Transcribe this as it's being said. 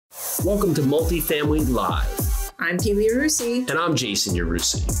Welcome to Multifamily Live. I'm Kaylee Rusi. And I'm Jason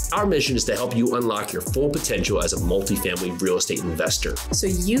Yarusi. Our mission is to help you unlock your full potential as a multifamily real estate investor. So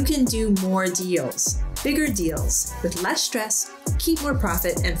you can do more deals, bigger deals, with less stress, keep more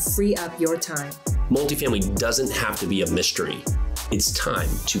profit, and free up your time. Multifamily doesn't have to be a mystery. It's time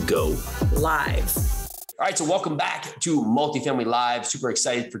to go live. All right, so welcome back to Multifamily Live. Super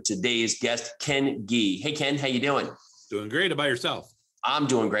excited for today's guest, Ken Gee. Hey, Ken, how you doing? Doing great. How about yourself? I'm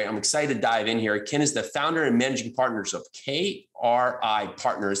doing great. I'm excited to dive in here. Ken is the founder and managing partners of KRI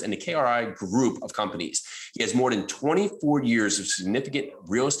Partners and the KRI group of companies. He has more than 24 years of significant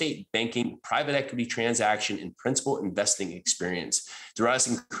real estate, banking, private equity transaction, and principal investing experience. Throughout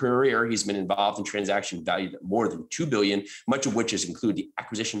his career, he's been involved in transactions valued at more than $2 billion, much of which has included the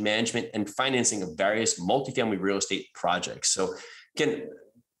acquisition management and financing of various multifamily real estate projects. So, Ken,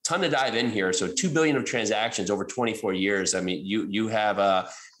 ton to dive in here. So $2 billion of transactions over 24 years. I mean, you have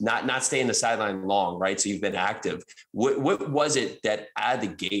not staying the sideline long, right? So you've been active. What was it that out of the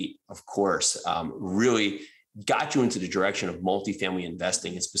gate, of course, really got you into the direction of multifamily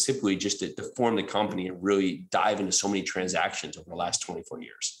investing, and specifically just to form the company and really dive into so many transactions over the last 24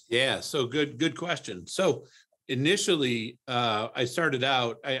 years? Yeah, so good question. So initially, I started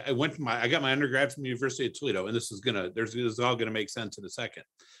out, I got my undergrad from the University of Toledo, and this is all gonna make sense in a second.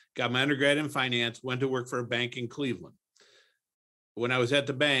 Got my undergrad in finance, went to work for a bank in Cleveland. When I was at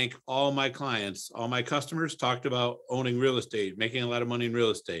the bank, all my customers talked about owning real estate, making a lot of money in real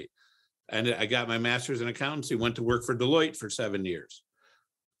estate. And I got my master's in accountancy, went to work for Deloitte for 7 years.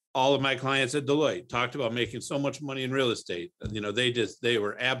 All of my clients at Deloitte talked about making so much money in real estate. You know, they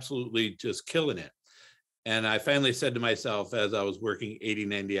were absolutely just killing it. And I finally said to myself, as I was working 80,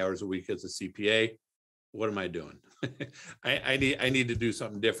 90 hours a week as a CPA, what am I doing? I need to do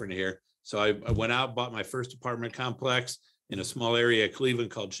something different here. So I went out, bought my first apartment complex in a small area of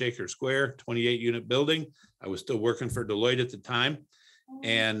Cleveland called Shaker Square, 28 unit building. I was still working for Deloitte at the time.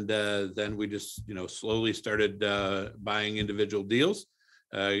 And then we just, slowly started buying individual deals,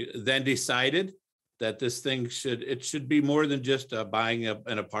 then decided that this thing should be more than just buying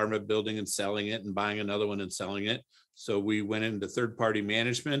an apartment building and selling it and buying another one and selling it. So we went into third-party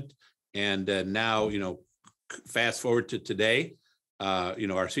management, and now, fast forward to today,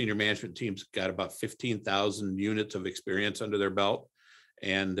 our senior management team's got about 15,000 units of experience under their belt.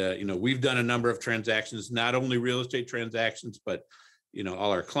 And, we've done a number of transactions, not only real estate transactions, but,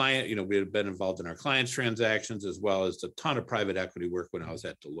 all our we have been involved in our clients' transactions, as well as a ton of private equity work when I was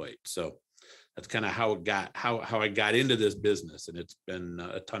at Deloitte. So that's kind of how I got into this business, and it's been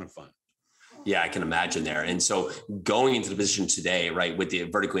a ton of fun. Yeah, I can imagine there. And so going into the position today, right, with the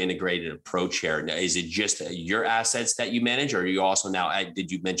vertically integrated approach here, is it just your assets that you manage, or are you also now,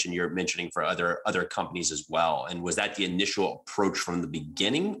 did you mention you're mentioning for other companies as well? And was that the initial approach from the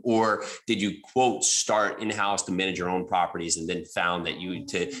beginning, or did you, quote, start in-house to manage your own properties and then found that you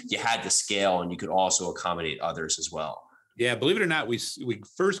had the scale and you could also accommodate others as well? Yeah, believe it or not, we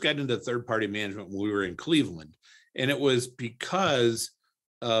first got into third-party management when we were in Cleveland, and it was because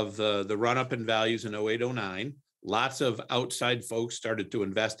of the run-up in values in 08, 09. Lots of outside folks started to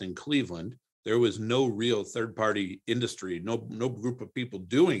invest in Cleveland. There was no real third-party industry, no group of people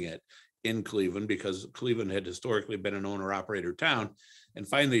doing it in Cleveland, because Cleveland had historically been an owner-operator town. And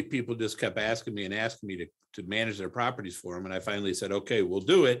finally, people just kept asking me to manage their properties for them. And I finally said, okay, we'll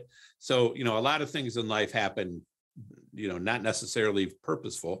do it. So, a lot of things in life happen, not necessarily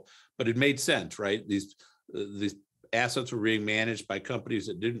purposeful, but it made sense, right? These assets were being managed by companies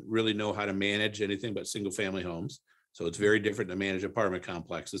that didn't really know how to manage anything but single family homes. So it's very different to manage apartment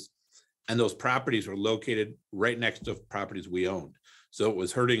complexes. And those properties were located right next to properties we owned. So it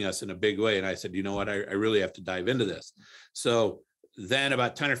was hurting us in a big way. And I said, you know what, I really have to dive into this. So then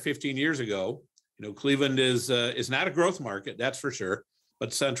about 10 or 15 years ago, Cleveland is not a growth market, that's for sure,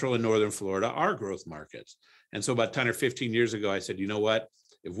 but Central and Northern Florida are growth markets. And so about 10 or 15 years ago, I said, you know what,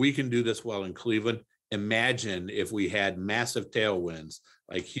 if we can do this well in Cleveland, imagine if we had massive tailwinds,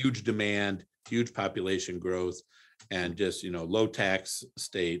 like huge demand, huge population growth, and just, low tax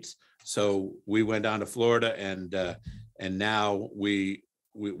states. So we went down to Florida, and now we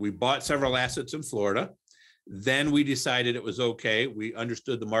bought several assets in Florida. Then we decided it was okay. We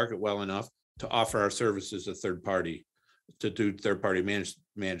understood the market well enough to offer our services to do third-party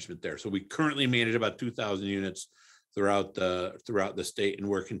management there. So we currently manage about 2,000 units throughout the state, and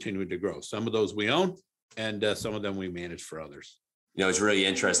we're continuing to grow. Some of those we own, and some of them we manage for others. You know, it's really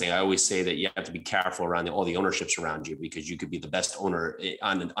interesting. I always say that you have to be careful around all the ownerships around you, because you could be the best owner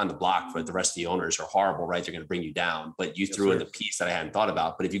on the block, but the rest of the owners are horrible, right? They're going to bring you down. But you threw in the piece that I hadn't thought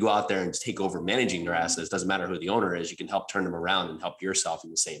about. But if you go out there and take over managing their assets, doesn't matter who the owner is, you can help turn them around and help yourself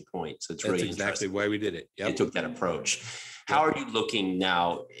in the same point. So it's really exactly why we did it. It took that approach. How are you looking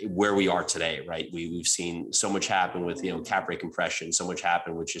now where we are today, right? We've seen so much happen with, cap rate compression, so much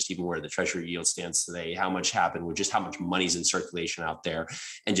happen with just even where the treasury yield stands today, how much happened with just how much money's in circulation out there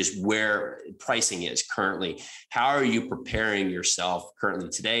and just where pricing is currently. How are you preparing yourself currently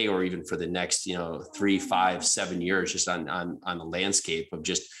today, or even for the next, 3, 5, 7 years, just on the landscape of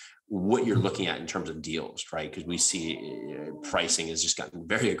just what you're looking at in terms of deals, right? Because we see pricing has just gotten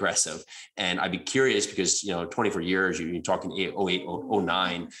very aggressive. And I'd be curious because, 24 years, you're talking 08,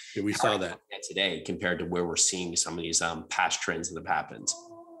 09. Yeah, we saw that today compared to where we're seeing some of these past trends that have happened.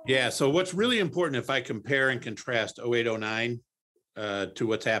 Yeah. So what's really important, if I compare and contrast 08, 09 to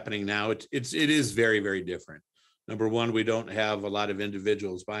what's happening now, it is very, very different. Number one, we don't have a lot of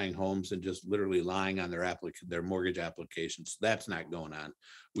individuals buying homes and just literally lying on their mortgage applications. That's not going on.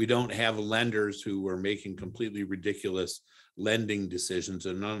 We don't have lenders who are making completely ridiculous lending decisions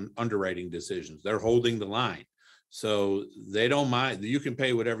and underwriting decisions. They're holding the line. So they don't mind. You can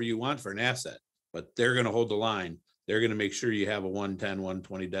pay whatever you want for an asset, but they're going to hold the line. They're going to make sure you have a 110,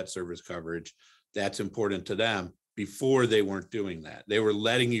 120 debt service coverage. That's important to them. Before, they weren't doing that. They were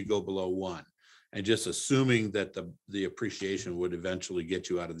letting you go below 1. And just assuming that the appreciation would eventually get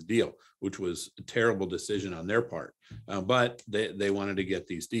you out of the deal, which was a terrible decision on their part. But they wanted to get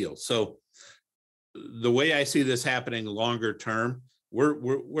these deals. So the way I see this happening longer term,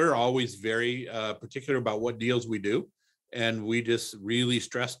 we're always very particular about what deals we do. And we just really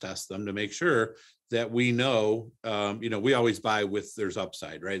stress test them to make sure that we know, we always buy with there's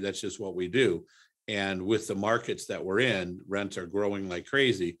upside, right? That's just what we do. And with the markets that we're in, rents are growing like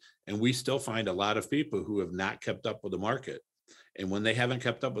crazy. And we still find a lot of people who have not kept up with the market. And when they haven't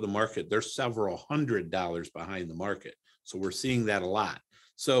kept up with the market, they're several $100s behind the market. So we're seeing that a lot.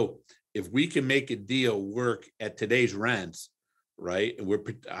 So if we can make a deal work at today's rents, right?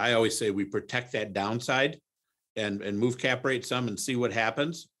 And I always say we protect that downside and move cap rate some and see what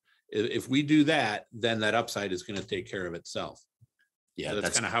happens. If we do that, then that upside is going to take care of itself. Yeah, so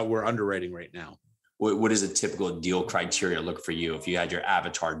that's kind of how we're underwriting right now. What is a typical deal criteria look for you? If you had your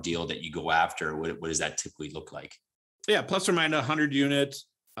avatar deal that you go after, what does that typically look like? Yeah, plus or minus 100 units.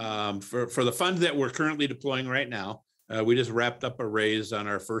 For the fund that we're currently deploying right now, we just wrapped up a raise on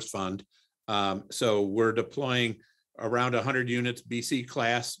our first fund. So we're deploying around 100 units, BC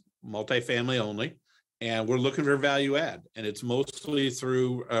class, multifamily only. And we're looking for value add. And it's mostly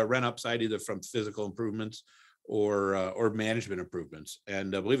through rent upside, either from physical improvements or management improvements.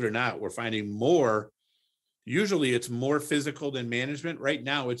 And believe it or not, we're finding usually it's more physical than management. Right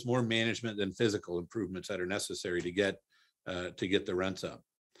now, it's more management than physical improvements that are necessary to get the rents up.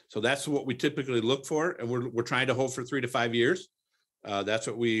 So that's what we typically look for. And we're trying to hold for 3 to 5 years. That's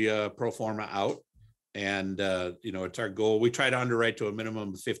what we pro forma out. And, it's our goal. We try to underwrite to a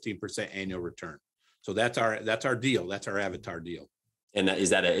minimum of 15% annual return. So that's our deal. That's our avatar deal. And is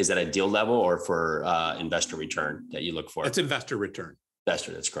that a deal level or for investor return that you look for? It's investor return.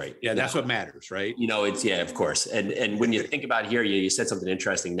 Investor, that's great. Yeah, that's what matters, right? Of course. And when you think about here, you said something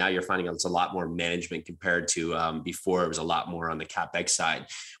interesting. Now you're finding out it's a lot more management compared to before. It was a lot more on the CapEx side.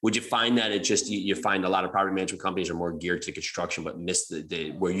 Would you find that it just you find a lot of property management companies are more geared to construction, but miss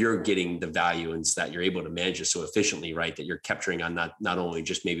the where you're getting the value and that you're able to manage it so efficiently, right? That you're capturing on not only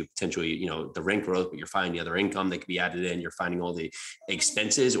just maybe potentially the rent growth, but you're finding the other income that could be added in. You're finding all the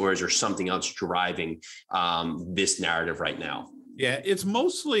expenses, or is there something else driving this narrative right now? Yeah, it's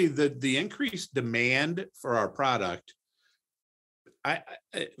mostly the increased demand for our product. I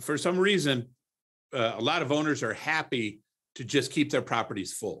for some reason, a lot of owners are happy to just keep their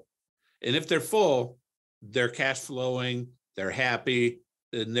properties full. And if they're full, they're cash flowing, they're happy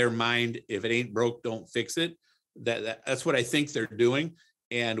in their mind. If it ain't broke, don't fix it. That's what I think they're doing.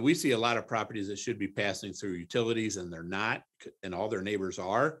 And we see a lot of properties that should be passing through utilities and they're not, and all their neighbors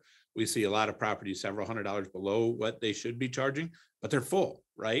are. We see a lot of properties several $100s below what they should be charging, but they're full,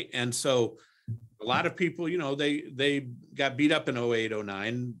 right? And so a lot of people, they got beat up in 08,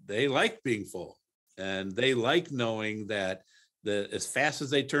 09. They like being full, and they like knowing that as fast as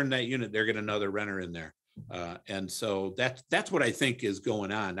they turn that unit, they're getting another renter in there. And so that's what I think is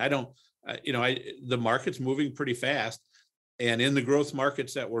going on. The market's moving pretty fast, and in the growth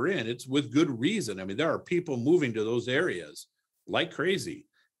markets that we're in, it's with good reason. I mean, there are people moving to those areas like crazy.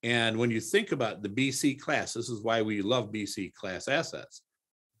 And when you think about the BC class, this is why we love BC class assets.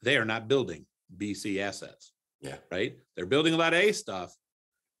 They are not building BC assets. Yeah. Right. They're building a lot of A stuff.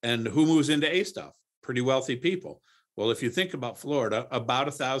 And who moves into A stuff? Pretty wealthy people. Well, if you think about Florida, about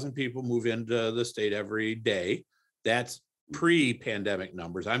 1,000 people move into the state every day. That's pre-pandemic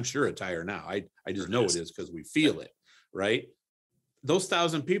numbers. I'm sure it's higher now. I just know it is because we feel it, right? Those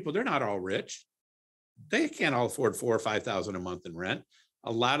 1,000 people, they're not all rich. They can't all afford 4,000 or 5,000 a month in rent.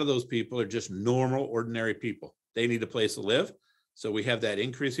 A lot of those people are just normal, ordinary people. They need a place to live. So we have that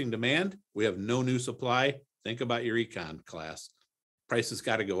increasing demand. We have no new supply. Think about your econ class. Prices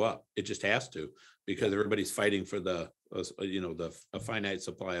got to go up. It just has to, because everybody's fighting for a finite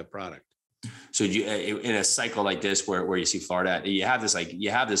supply of product. So you, in a cycle like this, where you see Florida, you have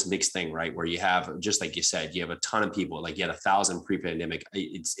this mixed thing, right? Where you have, just like you said, you have a ton of people, like you had 1,000 pre-pandemic.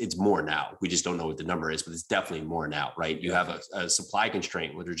 It's more now. We just don't know what the number is, but it's definitely more now, right? You have a supply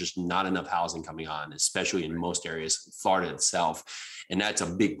constraint where there's just not enough housing coming on, especially in most areas, Florida itself. And that's a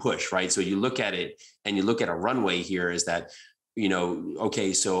big push, right? So you look at it and you look at a runway here is that,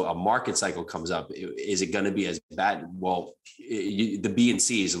 okay, so a market cycle comes up. Is it going to be as bad? Well, the B and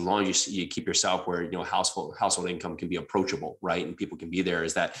C's, as long as you keep yourself where, household income can be approachable, right? And people can be there,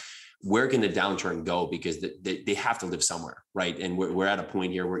 is that where can the downturn go? Because they have to live somewhere, right? And we're at a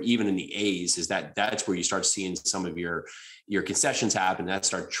point here where even in the A's, that's where you start seeing some of your concessions happen, that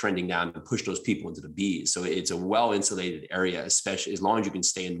start trending down and push those people into the B's. So it's a well-insulated area, especially as long as you can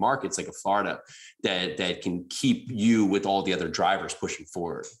stay in markets like a Florida that can keep you with all the other drivers pushing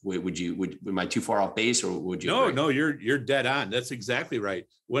forward. Am I too far off base, or would you? No, you're dead on. That's exactly right.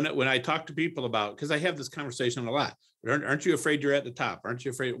 When I talk to people about, because I have this conversation a lot, aren't you afraid you're at the top? Aren't you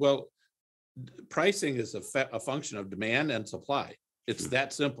afraid? Well, pricing is a function of demand and supply. It's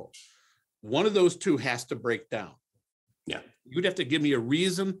that simple. One of those two has to break down. Yeah. You'd have to give me a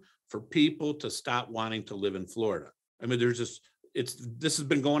reason for people to stop wanting to live in Florida. I mean, this has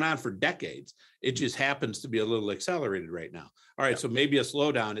been going on for decades. It just happens to be a little accelerated right now. All right. So maybe a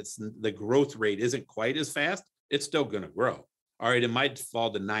slowdown. The growth rate isn't quite as fast. It's still going to grow. All right. It might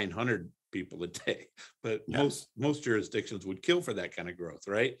fall to 900 people a day, but most jurisdictions would kill for that kind of growth.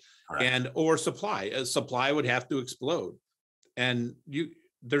 Right. Or supply would have to explode. And you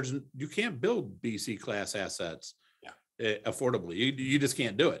can't build BC class assets affordably. You just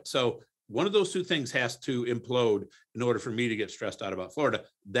can't do it. So one of those two things has to implode in order for me to get stressed out about Florida.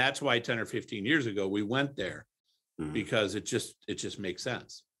 That's why 10 or 15 years ago we went there, because it just makes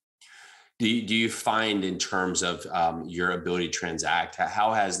sense. Do you find, in terms of your ability to transact,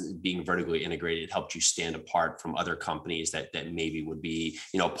 how has being vertically integrated helped you stand apart from other companies that maybe would be,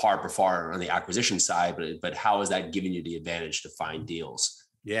 par for far on the acquisition side, but how has that given you the advantage to find deals?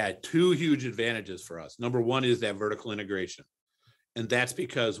 Yeah, two huge advantages for us. Number one is that vertical integration. And that's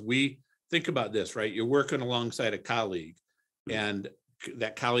because we think about this, right? You're working alongside a colleague, and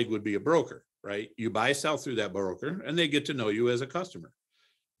that colleague would be a broker, right? You buy, sell through that broker, and they get to know you as a customer.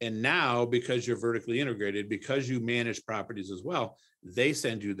 And now, because you're vertically integrated, because you manage properties as well, they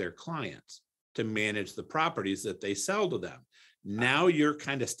send you their clients to manage the properties that they sell to them. Now you're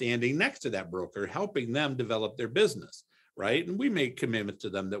kind of standing next to that broker, helping them develop their business. Right. And we make commitments to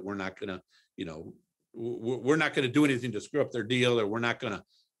them that we're not going to, we're not going to do anything to screw up their deal, or we're not going to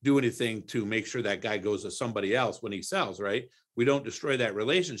do anything to make sure that guy goes to somebody else when he sells. Right. We don't destroy that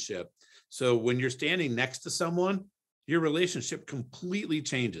relationship. So when you're standing next to someone, your relationship completely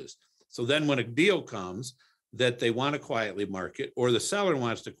changes. So then when a deal comes that they want to quietly market, or the seller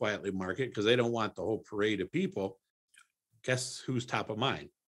wants to quietly market because they don't want the whole parade of people, guess who's top of mind?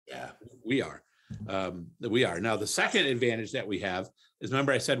 Yeah, we are. Now, the second advantage that we have is,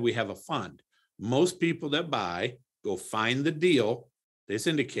 remember I said we have a fund. Most people that buy go find the deal, they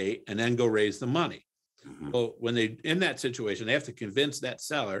syndicate, and then go raise the money. Well, when they in that situation, they have to convince that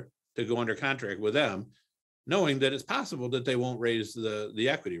seller to go under contract with them, knowing that it's possible that they won't raise the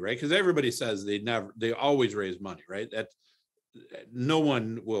equity, right? Because everybody says they always raise money, right? That no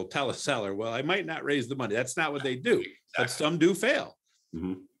one will tell a seller, well, I might not raise the money. That's not what they do, but some do fail.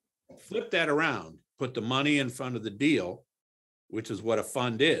 Flip that around, put the money in front of the deal, which is what a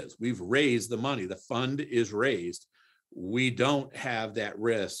fund is. We've raised the money. The fund is raised. We don't have that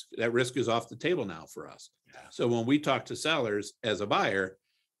risk. That risk is off the table now for us. So when we talk to sellers as a buyer,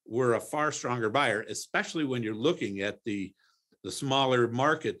 we're a far stronger buyer, especially when you're looking at the smaller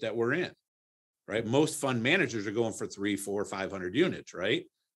market that we're in, right? Most fund managers are going for 300, 400, 500 units, right?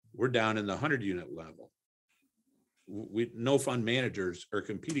 We're down in the 100 unit level. No fund managers are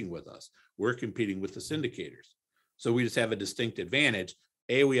competing with us. We're competing with the syndicators. So we just have a distinct advantage.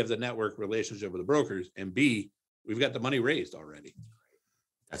 A, we have the network relationship with the brokers, and B, we've got the money raised already.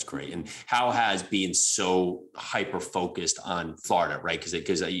 That's great. And how has being so hyper focused on Florida, right?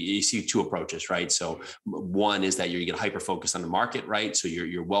 Because you see two approaches, right? So one is that you get hyper focused on the market, right? So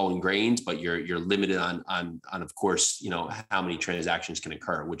you're well ingrained, but you're limited on of course, how many transactions can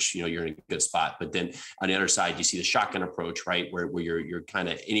occur, which you're in a good spot. But then on the other side, you see the shotgun approach, right? Where you're kind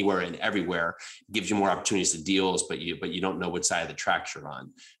of anywhere and everywhere, gives you more opportunities to deals, but you don't know what side of the tracks you're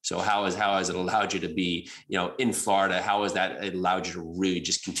on. So how has it allowed you to be, in Florida? How has that allowed you to really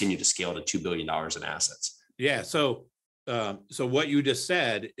just continue to scale to $2 billion in assets? Yeah. So what you just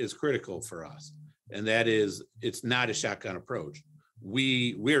said is critical for us. And that is, it's not a shotgun approach.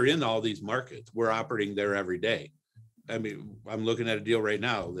 We're in all these markets. We're operating there every day. I mean, I'm looking at a deal right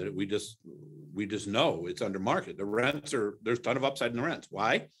now that we just know it's under market. The rents there's a ton of upside in the rents.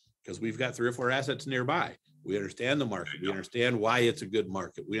 Why? Because we've got 3 or 4 assets nearby. We understand the market. We understand why it's a good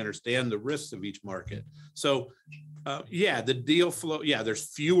market. We understand the risks of each market. So the deal flow,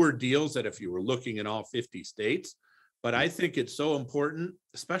 there's fewer deals than if you were looking in all 50 states. But I think it's so important,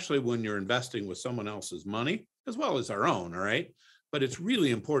 especially when you're investing with someone else's money, as well as our own, all right? But it's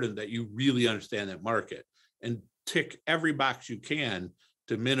really important that you really understand that market and tick every box you can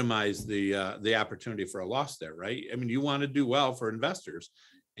to minimize the opportunity for a loss there, right? I mean, you want to do well for investors,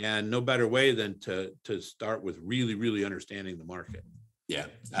 and no better way than to start with really, really understanding the market. Yeah,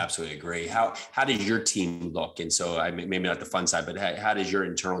 absolutely agree. How does your team look? And so maybe not the fund side, but how does your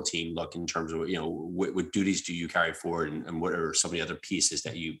internal team look in terms of, what duties do you carry forward, and what are some of the other pieces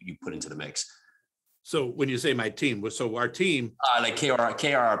that you put into the mix? So when you say my team, so our team, like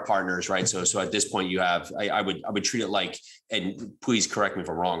KRR partners, right? So at this point you have, I would treat it like, and please correct me if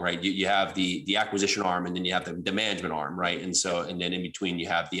I'm wrong, right? You have the acquisition arm, and then you have the management arm, right? And then in between you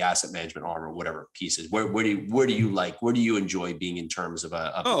have the asset management arm, or whatever pieces. Where do you enjoy being in terms of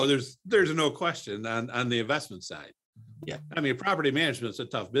there's no question on the investment side. Yeah. I mean, property management is a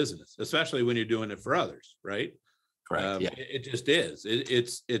tough business, especially when you're doing it for others, right? Correct. It just is.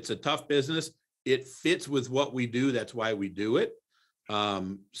 It's a tough business. It fits with what we do. That's why we do it.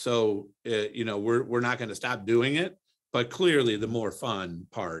 We're not going to stop doing it, but clearly the more fun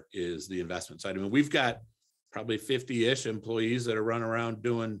part is the investment side. I mean, we've got probably 50-ish employees that are running around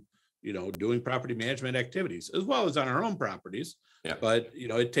doing property management activities, as well as on our own properties. Yeah. But,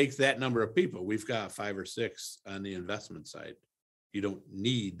 it takes that number of people. We've got 5 or 6 on the investment side. You don't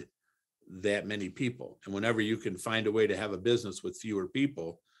need that many people. And whenever you can find a way to have a business with fewer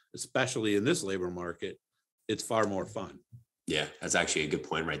people, especially in this labor market, it's far more fun. Yeah, that's actually a good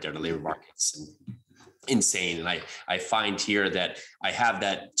point right there. The labor market's insane. And I find here that I have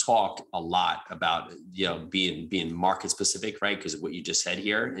that talk a lot about, being market specific, right? Because of what you just said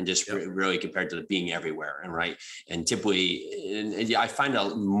here, and just really compared to being everywhere. And right. And typically, and I find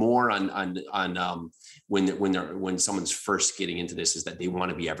out more on when someone's first getting into this, is that they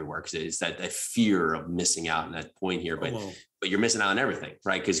want to be everywhere, because it's that fear of missing out on that point here. But you're missing out on everything,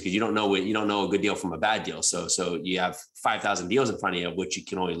 right? Because you don't know a good deal from a bad deal. So you have 5,000 deals in front of you, of which you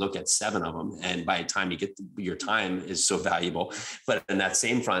can only look at 7 of them. And by the time you get your time is so valuable. But in that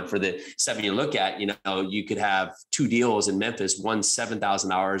same front, for the 7 you look at, you could have 2 deals in Memphis, one's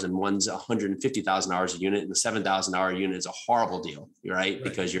 $7,000 and one's $150,000 a unit. And the $7,000 unit is a horrible deal, right?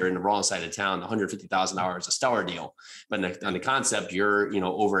 Because you're in the wrong side of town. The $150,000 is a stellar deal. But on the concept, you're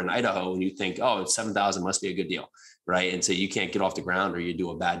over in Idaho, and you think, oh, it's $7,000 must be a good deal. Right. And so you can't get off the ground, or you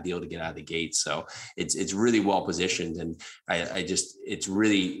do a bad deal to get out of the gate. So it's really well positioned. And it's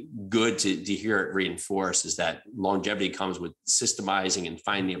really good to hear it reinforced, is that longevity comes with systemizing and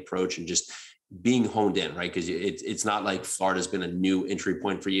finding the approach and just being honed in, right? Because it's not like Florida's been a new entry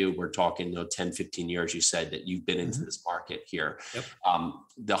point for you. We're talking 10, 15 years, you said, that you've been into this market here. Yep.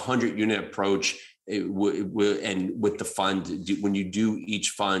 The 100-unit approach, and with the fund, when you do each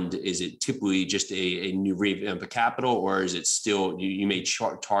fund, is it typically just a new revamp of capital, or is it still, you may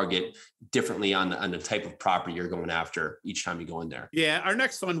target differently on the type of property you're going after each time you go in there? Yeah, our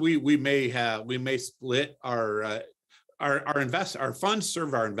next fund, we may split our funds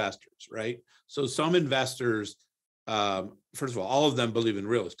serve our investors, right? So some investors, first of all of them believe in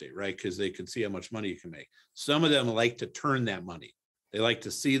real estate, right? Because they can see how much money you can make. Some of them like to turn that money. They like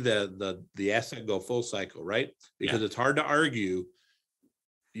to see the asset go full cycle, right? Because it's hard to argue.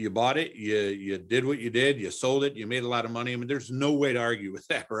 You bought it, you did what you did, you sold it, you made a lot of money. I mean, there's no way to argue with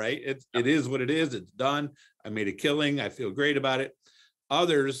that, right? It is what it is. It's done. I made a killing. I feel great about it.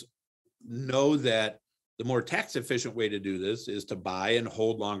 Others know that the more tax efficient way to do this is to buy and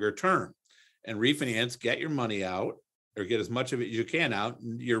hold longer term and refinance, get your money out, or get as much of it as you can out.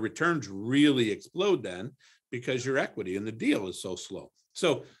 And your returns really explode then, because your equity in the deal is so slow.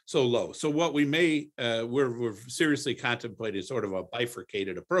 So low. So what we may, we're seriously contemplating sort of a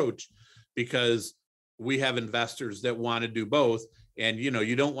bifurcated approach, because we have investors that want to do both. And,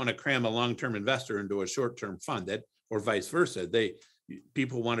 you don't want to cram a long-term investor into a short-term fund, or vice versa.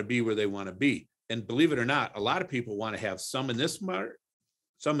 People want to be where they want to be. And believe it or not, a lot of people want to have some in this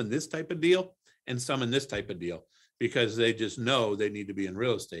type of deal and some in this type of deal, because they just know they need to be in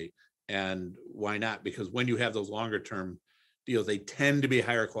real estate. And why not? Because when you have those longer term deals, they tend to be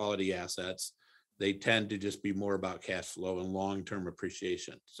higher quality assets. They tend to just be more about cash flow and long-term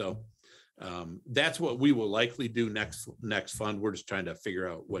appreciation. So that's what we will likely do next fund. We're just trying to figure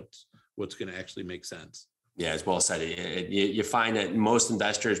out what's going to actually make sense. Yeah, as well said. You find that most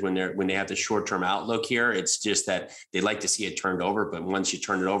investors, when they have the short-term outlook here, it's just that they like to see it turned over. But once you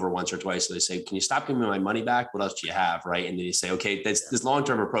turn it over once or twice, they say, "Can you stop giving me my money back? What else do you have?" Right? And then you say, "Okay, this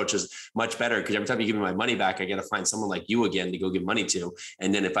long-term approach is much better, because every time you give me my money back, I got to find someone like you again to go give money to.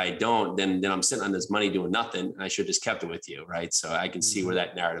 And then if I don't, then I'm sitting on this money doing nothing. And I should have just kept it with you, right?" So I can see where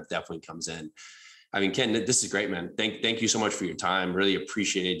that narrative definitely comes in. I mean, Ken, this is great, man. Thank you so much for your time. Really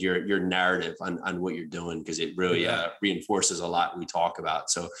appreciated your narrative on what you're doing, because it really reinforces a lot we talk about.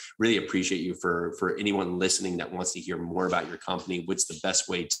 So really appreciate you. For anyone listening that wants to hear more about your company, what's the best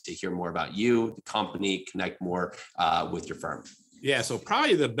way to hear more about you, the company, connect more with your firm? Yeah, so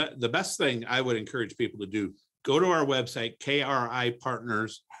probably the best thing I would encourage people to do, go to our website,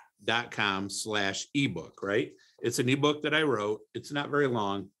 kripartners.com/ebook, right? It's an ebook that I wrote. It's not very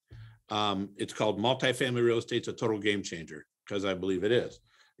long. It's called Multifamily Real Estate's a Total Game Changer, because I believe it is.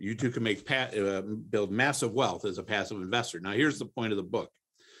 You too can build massive wealth as a passive investor. Now, here's the point of the book.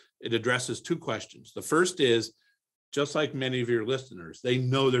 It addresses two questions. The first is, just like many of your listeners, they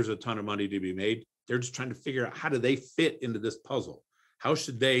know there's a ton of money to be made. They're just trying to figure out, how do they fit into this puzzle? How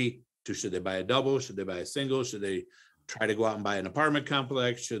should they buy a double? Should they buy a single? Should they try to go out and buy an apartment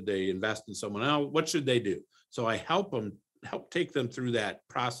complex? Should they invest in someone else? What should they do? So I help take them through that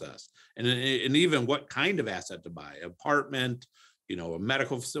process, and even what kind of asset to buy, apartment, a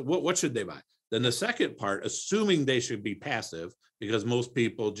medical facility, what should they buy? Then the second part, assuming they should be passive, because most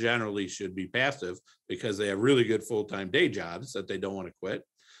people generally should be passive because they have really good full-time day jobs that they don't want to quit.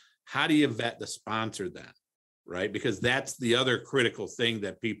 How do you vet the sponsor then, right? Because that's the other critical thing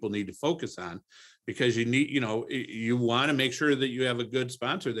that people need to focus on, because you want to make sure that you have a good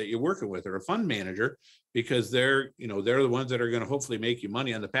sponsor that you're working with, or a fund manager, because they're the ones that are going to hopefully make you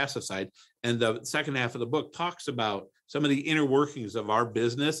money on the passive side. And the second half of the book talks about some of the inner workings of our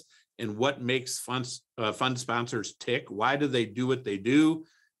business and what makes fund sponsors tick. Why do they do what they do?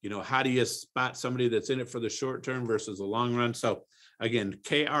 How do you spot somebody that's in it for the short term versus the long run? So again,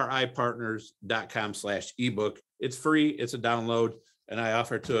 kripartners.com/ebook. It's free. It's a download. And I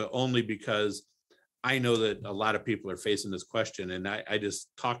offer to it only because I know that a lot of people are facing this question, and I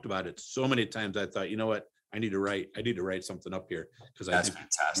just talked about it so many times. I thought, you know what? I need to write something up here, because that's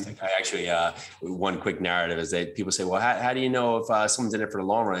fantastic. I actually, one quick narrative is that people say, well, how do you know if someone's in it for the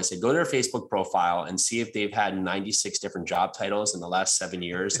long run? I say, go to their Facebook profile and see if they've had 96 different job titles in the last 7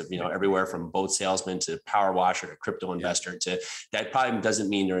 years of, everywhere from boat salesman to power washer to crypto investor to that. Probably doesn't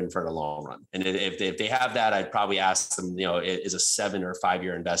mean they're in for the long run. And if they have that, I'd probably ask them, is a 7 or 5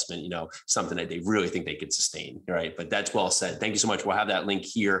 year investment, something that they really think they could sustain. Right. But that's well said. Thank you so much. We'll have that link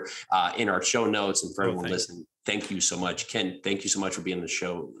here in our show notes, and for everyone listening. Thank you so much, Ken. Thank you so much for being on the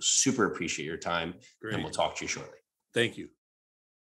show. Super appreciate your time. Great. And we'll talk to you shortly. Thank you.